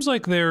it seems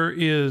like there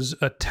is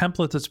a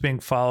template that's being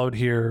followed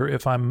here,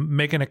 if I'm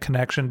making a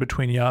connection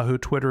between Yahoo,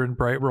 Twitter, and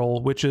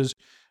BrightRoll, which is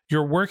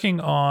you're working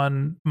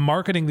on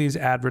marketing these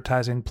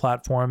advertising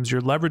platforms,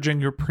 you're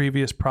leveraging your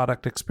previous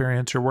product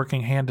experience, you're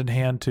working hand in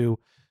hand to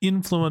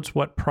influence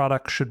what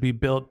products should be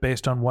built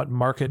based on what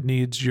market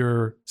needs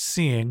you're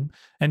seeing.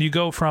 And you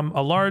go from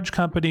a large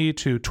company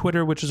to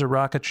Twitter, which is a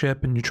rocket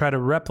ship, and you try to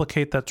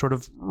replicate that sort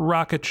of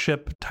rocket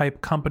ship type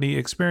company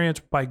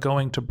experience by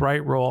going to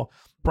BrightRoll.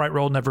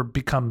 BrightRoll never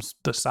becomes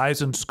the size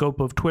and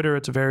scope of Twitter.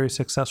 It's a very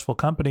successful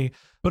company.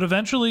 But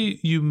eventually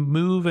you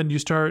move and you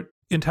start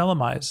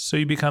Intellimize. So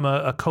you become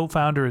a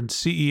co-founder and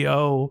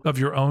CEO of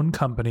your own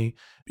company.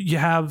 You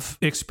have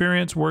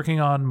experience working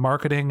on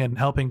marketing and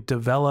helping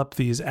develop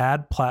these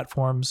ad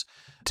platforms.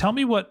 Tell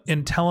me what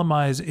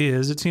Intellimize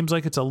is. It seems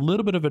like it's a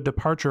little bit of a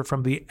departure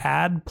from the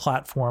ad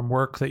platform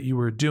work that you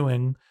were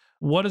doing.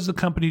 What does the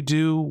company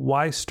do?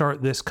 Why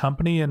start this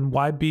company? And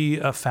why be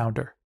a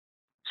founder?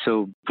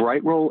 So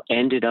BrightRoll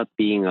ended up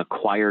being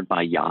acquired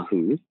by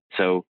Yahoo.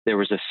 So there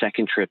was a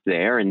second trip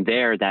there, and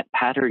there that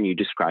pattern you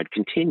described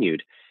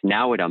continued,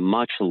 now at a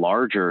much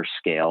larger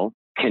scale,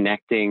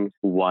 connecting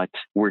what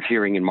we're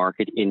hearing in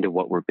market into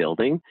what we're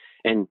building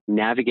and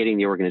navigating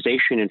the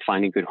organization and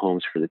finding good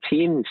homes for the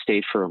team, and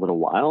stayed for a little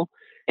while.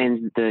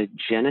 And the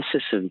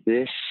genesis of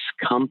this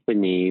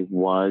company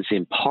was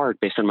in part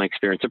based on my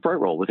experience at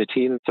BrightRoll with a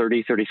team of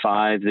 30,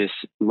 35, this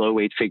low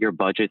eight-figure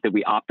budget that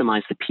we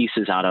optimized the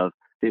pieces out of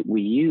that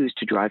we use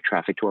to drive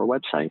traffic to our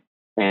website.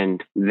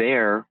 And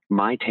there,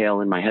 my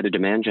tail and my head of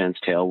demand gen's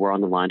tail were on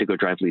the line to go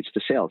drive leads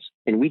to sales.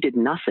 And we did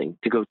nothing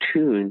to go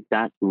tune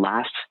that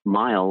last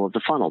mile of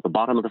the funnel, the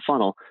bottom of the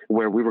funnel,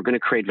 where we were going to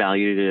create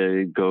value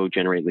to go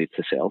generate leads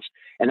to sales.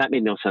 And that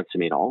made no sense to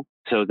me at all.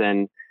 So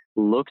then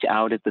looked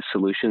out at the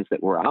solutions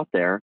that were out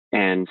there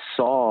and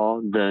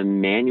saw the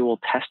manual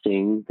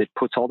testing that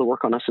puts all the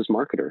work on us as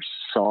marketers,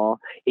 saw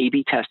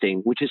A/B testing,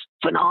 which is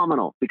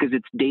phenomenal because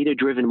it's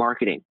data-driven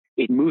marketing.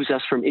 It moves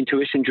us from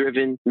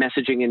intuition-driven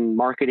messaging and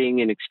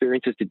marketing and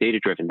experiences to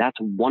data-driven. That's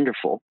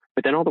wonderful.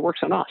 But then all the work's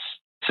on us.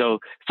 So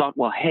thought,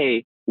 well,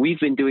 hey, we've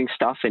been doing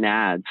stuff in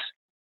ads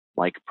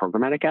like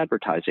programmatic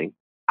advertising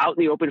out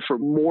in the open for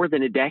more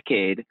than a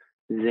decade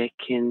that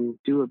can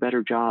do a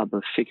better job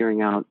of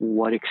figuring out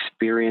what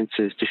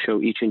experiences to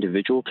show each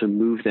individual to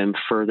move them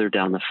further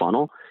down the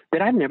funnel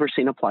that I've never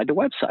seen applied to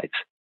websites.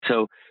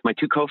 So my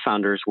two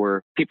co-founders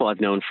were people I've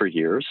known for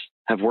years,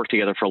 have worked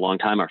together for a long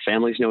time. Our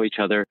families know each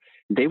other.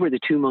 They were the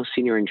two most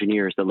senior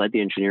engineers that led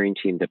the engineering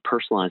team that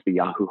personalized the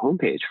Yahoo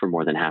homepage for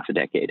more than half a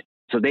decade.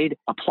 So they'd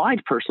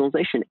applied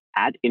personalization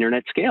at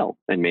internet scale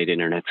and made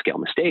internet scale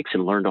mistakes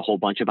and learned a whole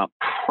bunch about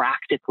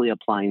practically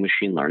applying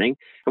machine learning.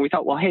 And we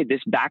thought, well, hey,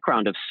 this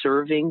background of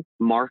serving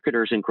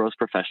marketers and growth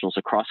professionals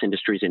across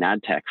industries in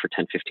ad tech for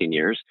 10, 15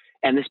 years,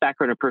 and this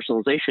background of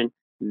personalization,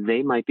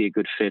 they might be a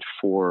good fit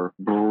for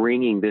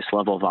bringing this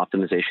level of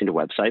optimization to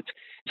websites.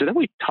 So then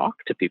we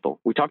talked to people.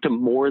 We talked to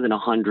more than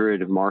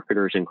 100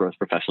 marketers and growth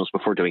professionals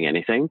before doing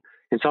anything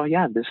and saw,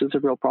 yeah, this is a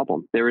real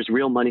problem. There is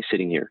real money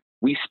sitting here.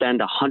 We spend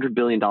 $100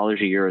 billion a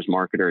year as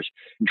marketers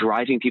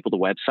driving people to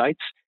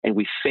websites, and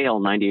we fail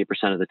 98%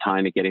 of the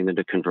time at getting them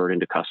to convert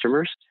into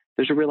customers.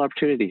 There's a real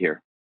opportunity here.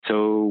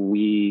 So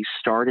we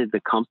started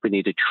the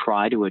company to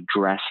try to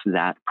address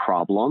that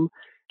problem,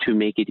 to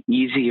make it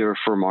easier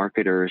for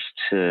marketers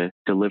to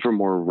deliver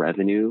more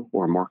revenue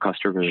or more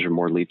customers or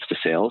more leads to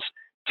sales,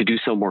 to do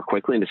so more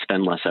quickly and to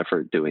spend less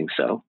effort doing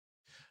so.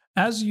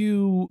 As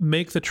you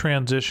make the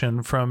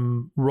transition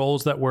from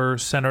roles that were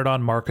centered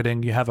on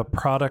marketing, you have a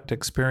product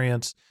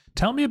experience.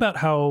 Tell me about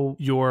how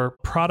your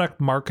product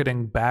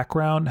marketing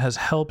background has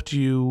helped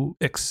you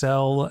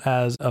excel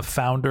as a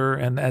founder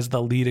and as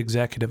the lead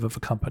executive of a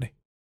company.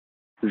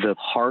 The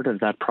heart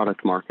of that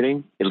product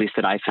marketing, at least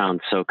that I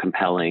found so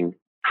compelling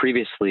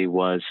previously,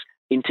 was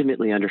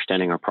intimately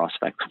understanding our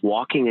prospects,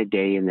 walking a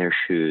day in their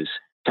shoes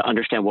to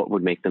understand what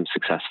would make them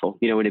successful.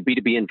 You know, in a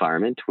B2B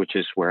environment, which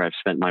is where I've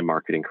spent my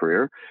marketing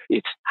career,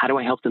 it's how do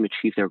I help them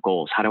achieve their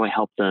goals? How do I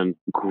help them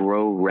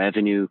grow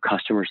revenue,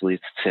 customers,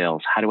 leads,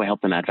 sales? How do I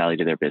help them add value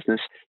to their business?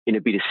 In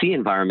a B2C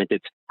environment,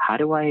 it's how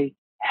do I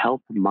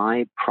help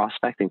my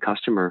prospect and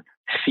customer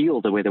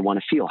feel the way they want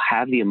to feel,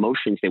 have the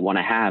emotions they want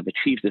to have,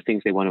 achieve the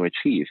things they want to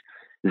achieve?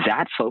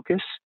 That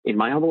focus, in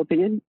my humble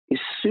opinion, is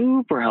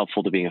super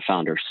helpful to being a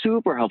founder,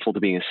 super helpful to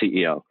being a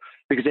CEO,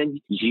 because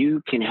then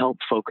you can help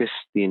focus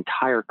the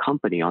entire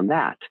company on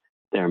that.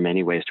 There are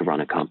many ways to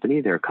run a company.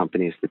 There are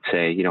companies that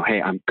say, you know,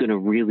 hey, I'm going to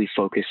really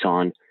focus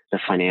on the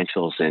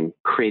financials and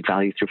create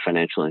value through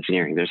financial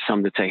engineering. There's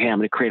some that say, hey, I'm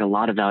going to create a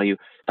lot of value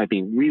by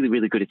being really,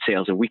 really good at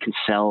sales and we can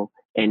sell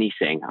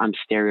anything. I'm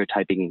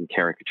stereotyping and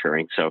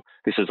caricaturing, so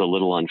this is a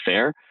little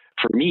unfair.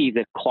 For me,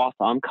 the cloth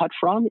I'm cut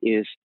from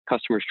is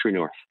customers' true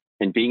north,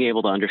 and being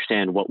able to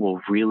understand what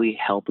will really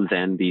help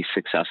them be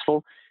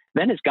successful.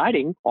 Then it's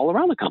guiding all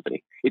around the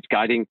company. It's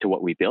guiding to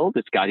what we build.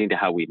 It's guiding to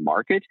how we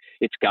market.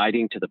 It's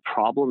guiding to the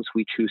problems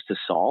we choose to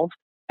solve.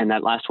 And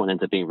that last one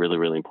ends up being really,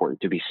 really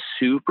important, to be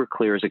super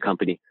clear as a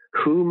company.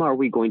 Whom are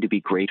we going to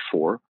be great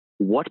for?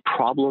 What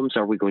problems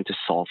are we going to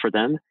solve for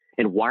them?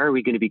 And why are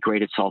we going to be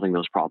great at solving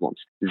those problems?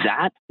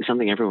 That is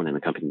something everyone in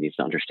the company needs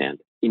to understand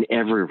in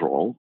every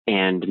role,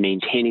 and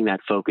maintaining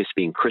that focus,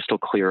 being crystal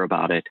clear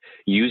about it,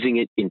 using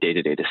it in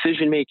day-to-day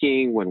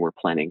decision-making, when we're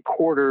planning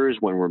quarters,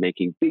 when we're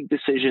making big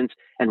decisions,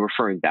 and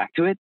referring back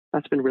to it,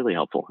 that's been really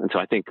helpful. And so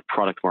I think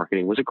product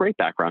marketing was a great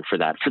background for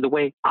that, for the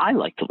way I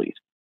like to lead.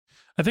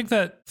 I think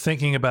that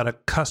thinking about a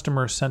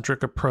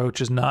customer-centric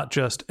approach is not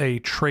just a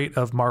trait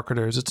of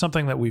marketers. It's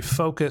something that we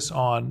focus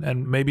on,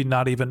 and maybe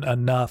not even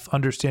enough,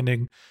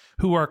 understanding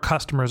who our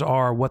customers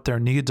are, what their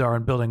needs are,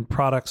 and building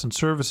products and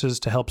services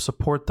to help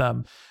support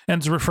them. And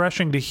it's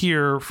refreshing to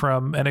hear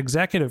from an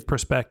executive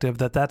perspective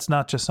that that's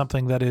not just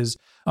something that is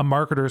a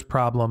marketer's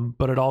problem,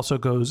 but it also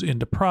goes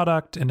into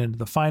product and into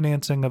the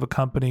financing of a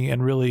company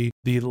and really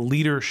the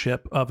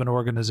leadership of an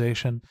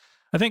organization.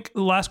 I think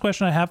the last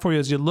question I have for you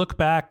is, you look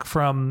back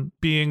from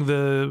being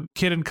the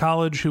kid in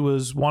college who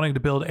was wanting to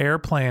build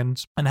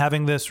airplanes and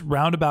having this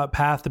roundabout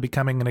path to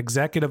becoming an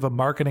executive of a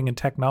marketing and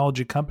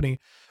technology company.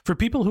 For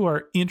people who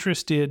are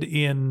interested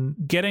in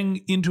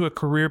getting into a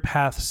career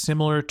path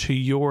similar to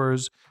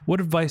yours, what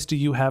advice do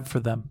you have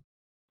for them?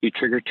 You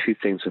trigger two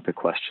things with the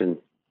question.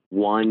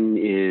 One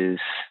is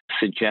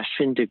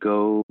suggestion to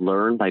go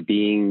learn by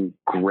being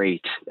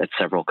great at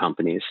several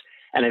companies.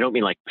 And I don't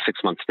mean like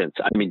 6-month stints.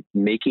 I mean,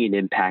 making an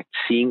impact,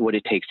 seeing what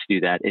it takes to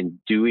do that, and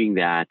doing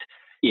that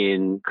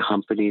in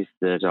companies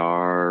that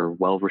are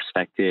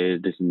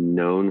well-respected,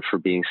 known for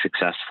being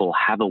successful,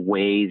 have a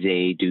way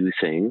they do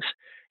things.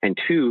 And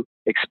two,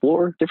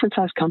 explore different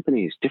size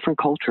companies, different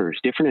cultures,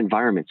 different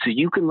environments, so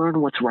you can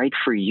learn what's right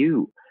for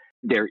you.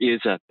 There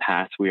is a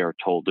path we are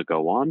told to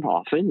go on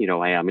often. You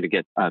know, I'm going to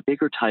get a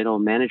bigger title,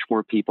 manage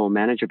more people,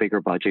 manage a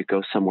bigger budget,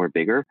 go somewhere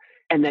bigger.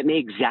 And that may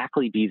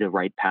exactly be the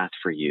right path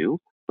for you.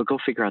 but go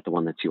figure out the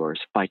one that's yours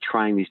by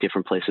trying these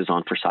different places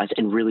on for size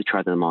and really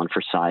try them on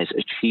for size,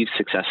 achieve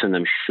success in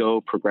them,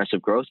 show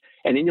progressive growth.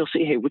 And then you'll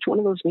see, hey, which one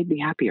of those made me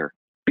happier?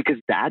 Because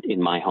that, in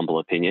my humble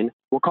opinion,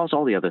 will cause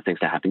all the other things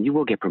to happen. You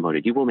will get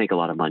promoted. You will make a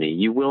lot of money.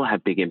 You will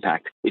have big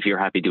impact if you're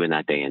happy doing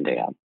that day in, day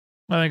out.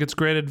 I think it's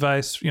great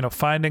advice,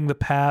 finding the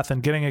path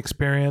and getting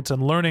experience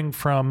and learning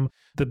from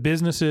the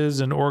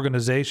businesses and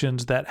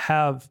organizations that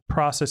have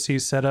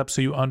processes set up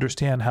so you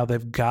understand how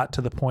they've got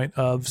to the point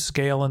of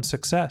scale and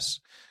success.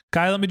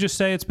 Guy, let me just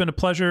say it's been a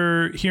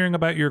pleasure hearing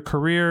about your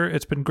career.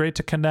 It's been great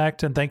to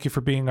connect, and thank you for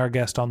being our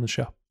guest on the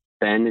show.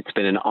 Ben, it's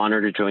been an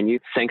honor to join you.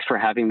 Thanks for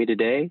having me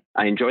today.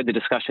 I enjoyed the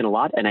discussion a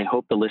lot, and I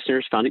hope the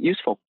listeners found it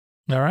useful.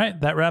 All right.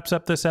 That wraps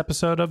up this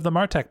episode of the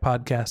MarTech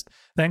Podcast.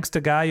 Thanks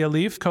to Guy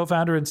Yalif,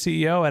 co-founder and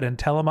CEO at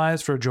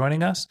Intellimize, for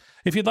joining us.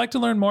 If you'd like to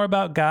learn more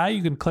about Guy,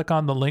 you can click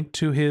on the link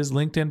to his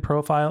LinkedIn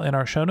profile in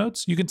our show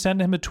notes. You can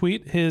send him a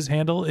tweet. His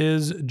handle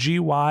is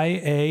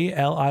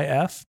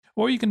GYALIF.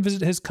 Or you can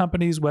visit his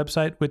company's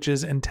website, which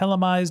is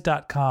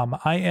Intellimize.com,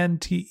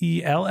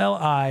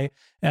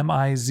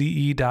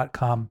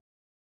 Intellimize.com.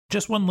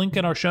 Just one link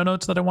in our show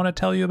notes that I want to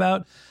tell you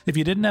about. If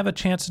you didn't have a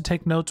chance to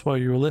take notes while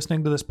you were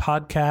listening to this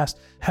podcast,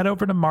 head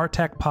over to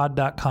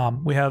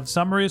martechpod.com. We have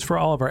summaries for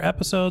all of our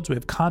episodes. We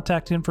have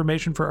contact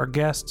information for our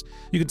guests.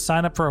 You can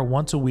sign up for our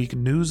once-a-week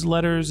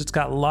newsletters. It's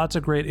got lots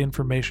of great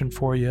information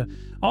for you.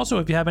 Also,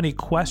 if you have any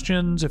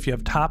questions, if you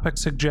have topic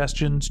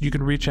suggestions, you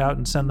can reach out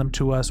and send them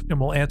to us,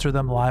 and we'll answer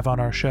them live on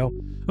our show.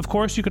 Of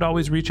course, you could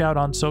always reach out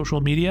on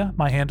social media.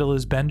 My handle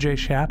is Ben J.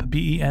 Shap,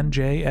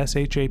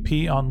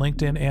 BenJShap on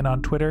LinkedIn and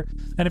on Twitter.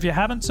 And if you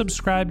haven't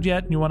subscribed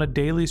yet and you want a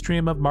daily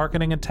stream of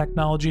marketing and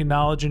technology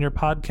knowledge in your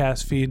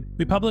podcast feed,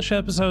 we publish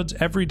episodes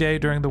every day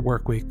during the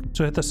work week.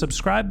 So hit the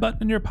subscribe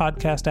button in your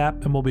podcast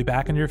app and we'll be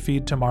back in your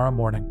feed tomorrow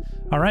morning.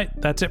 All right,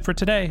 that's it for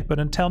today. But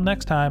until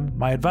next time,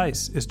 my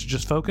advice is to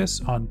just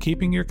focus on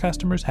keeping your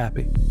customers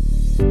happy.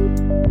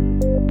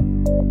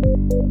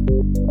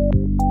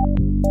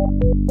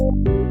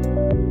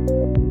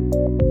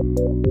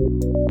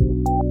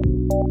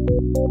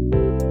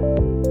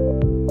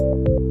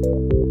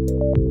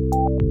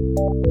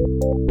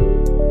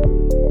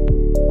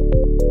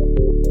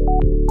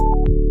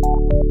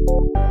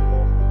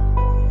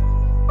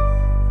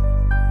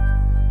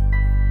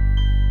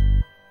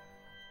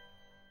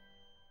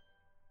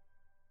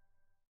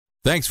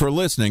 Thanks for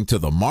listening to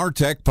the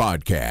MarTech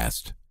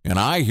Podcast, an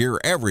I Hear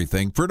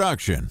Everything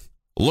production.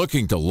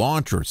 Looking to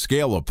launch or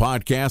scale a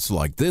podcast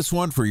like this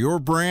one for your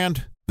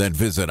brand? Then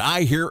visit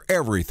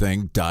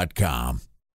iheareverything.com.